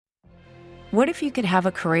What if you could have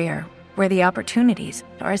a career where the opportunities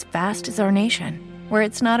are as vast as our nation, where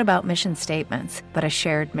it's not about mission statements, but a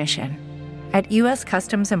shared mission? At U.S.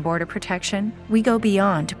 Customs and Border Protection, we go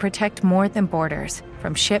beyond to protect more than borders.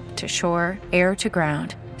 From ship to shore, air to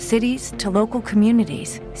ground, cities to local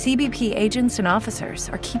communities, CBP agents and officers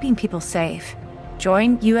are keeping people safe.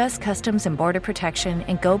 Join U.S. Customs and Border Protection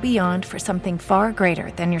and go beyond for something far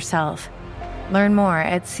greater than yourself. Learn more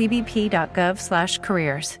at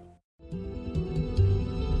cbp.gov/careers.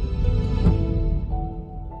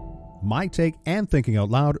 My Take and Thinking Out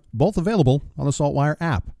Loud, both available on the Saltwire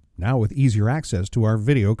app, now with easier access to our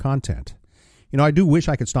video content. You know, I do wish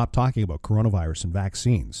I could stop talking about coronavirus and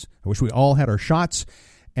vaccines. I wish we all had our shots,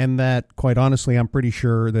 and that, quite honestly, I'm pretty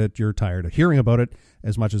sure that you're tired of hearing about it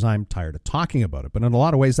as much as I'm tired of talking about it. But in a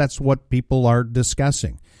lot of ways, that's what people are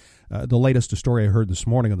discussing. The latest story I heard this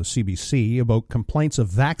morning on the CBC about complaints of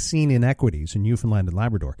vaccine inequities in Newfoundland and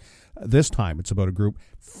Labrador. This time, it's about a group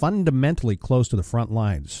fundamentally close to the front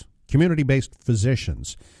lines. Community-based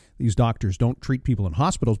physicians. These doctors don't treat people in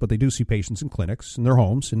hospitals, but they do see patients in clinics, in their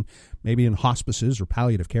homes, and maybe in hospices or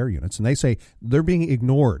palliative care units. And they say they're being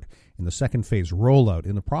ignored in the second phase rollout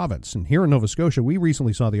in the province. And here in Nova Scotia, we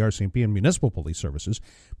recently saw the RCMP and municipal police services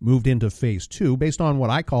moved into phase 2 based on what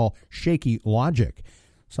I call shaky logic.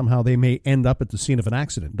 Somehow they may end up at the scene of an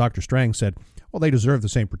accident. Dr. Strang said, well, they deserve the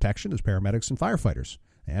same protection as paramedics and firefighters.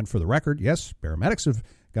 And for the record, yes, paramedics have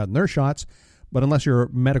gotten their shots, but unless you're a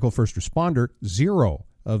medical first responder, 0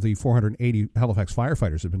 of the 480 Halifax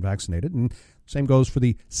firefighters have been vaccinated, and same goes for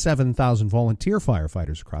the 7,000 volunteer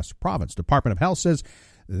firefighters across the province. Department of Health says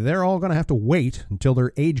they're all going to have to wait until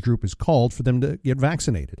their age group is called for them to get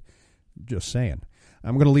vaccinated. Just saying.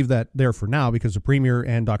 I'm going to leave that there for now because the Premier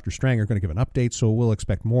and Dr. Strang are going to give an update, so we'll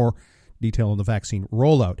expect more detail on the vaccine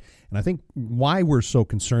rollout. And I think why we're so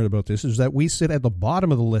concerned about this is that we sit at the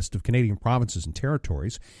bottom of the list of Canadian provinces and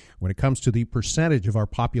territories when it comes to the percentage of our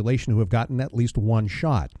population who have gotten at least one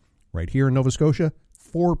shot. Right here in Nova Scotia,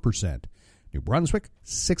 4%. New Brunswick,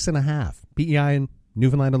 6.5%. PEI in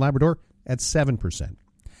Newfoundland and Labrador at 7%.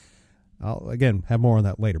 I'll, again, have more on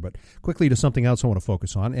that later, but quickly to something else I want to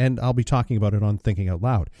focus on, and I'll be talking about it on Thinking Out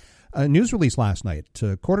Loud. A news release last night,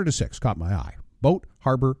 5:45, caught my eye. Boat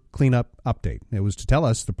Harbor Cleanup Update. It was to tell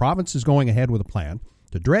us the province is going ahead with a plan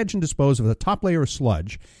to dredge and dispose of the top layer of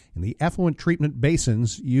sludge in the effluent treatment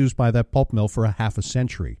basins used by that pulp mill for a half a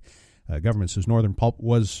century. Government says Northern Pulp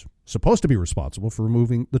was supposed to be responsible for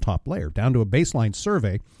removing the top layer, down to a baseline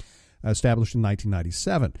survey established in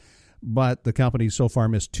 1997. But the company so far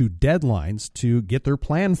missed 2 deadlines to get their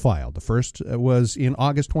plan filed. The first was in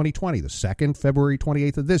August 2020, the second February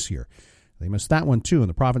 28th of this year. They missed that one, too, and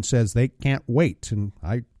the province says they can't wait, and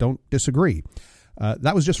I don't disagree.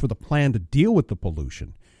 That was just for the plan to deal with the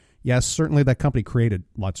pollution. Yes, certainly that company created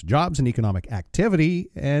lots of jobs and economic activity,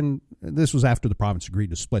 and this was after the province agreed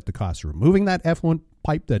to split the cost of removing that effluent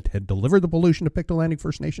pipe that had delivered the pollution to Pictou Landing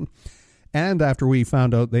First Nation, and after we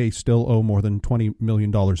found out they still owe more than $20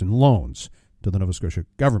 million in loans to the Nova Scotia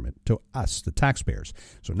government, to us, the taxpayers.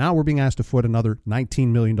 So now we're being asked to foot another $19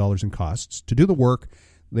 million in costs to do the work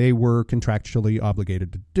they were contractually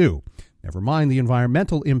obligated to do. Never mind the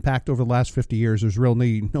environmental impact over the last 50 years. There's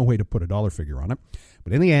really no way to put a dollar figure on it.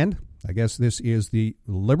 But in the end, I guess this is the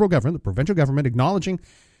Liberal government, the provincial government, acknowledging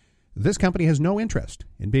this company has no interest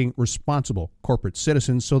in being responsible corporate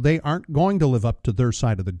citizens, so they aren't going to live up to their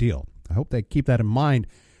side of the deal. I hope they keep that in mind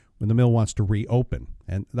when the mill wants to reopen.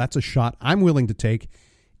 And that's a shot I'm willing to take,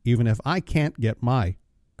 even if I can't get my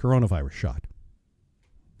coronavirus shot.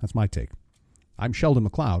 That's my take. I'm Sheldon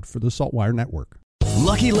McLeod for the Saltwire Network.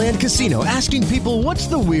 Lucky Land Casino, asking people, what's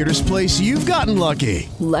the weirdest place you've gotten lucky?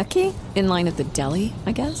 Lucky? In line at the deli,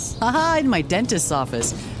 I guess? Aha, in my dentist's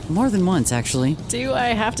office. More than once, actually. Do I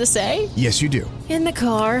have to say? Yes, you do. In the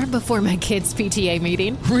car before my kids' PTA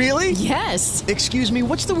meeting. Really? Yes. Excuse me,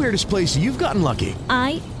 what's the weirdest place you've gotten lucky?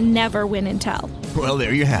 I never win and tell. Well,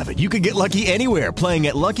 there you have it. You can get lucky anywhere, playing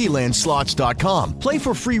at LuckyLandSlots.com. Play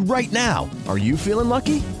for free right now. Are you feeling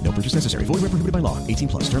lucky? No purchase necessary. Void where prohibited by law.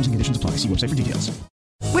 18+. Terms and conditions apply. See website for details.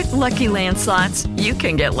 With Lucky Land Slots, you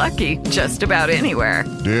can get lucky just about anywhere.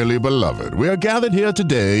 Dearly beloved, we are gathered here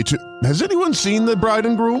today to... Has anyone seen the bride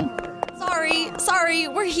and groom? Sorry,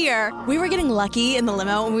 we're here. We were getting lucky in the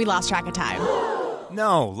limo and we lost track of time.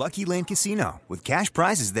 No, Lucky Land Casino, with cash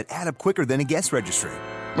prizes that add up quicker than a guest registry.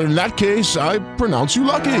 In that case, I pronounce you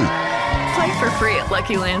lucky. Play for free at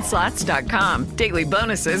LuckyLandSlots.com. Daily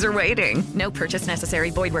bonuses are waiting. No purchase necessary.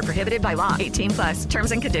 Void where prohibited by law. 18+.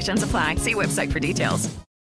 Terms and conditions apply. See website for details.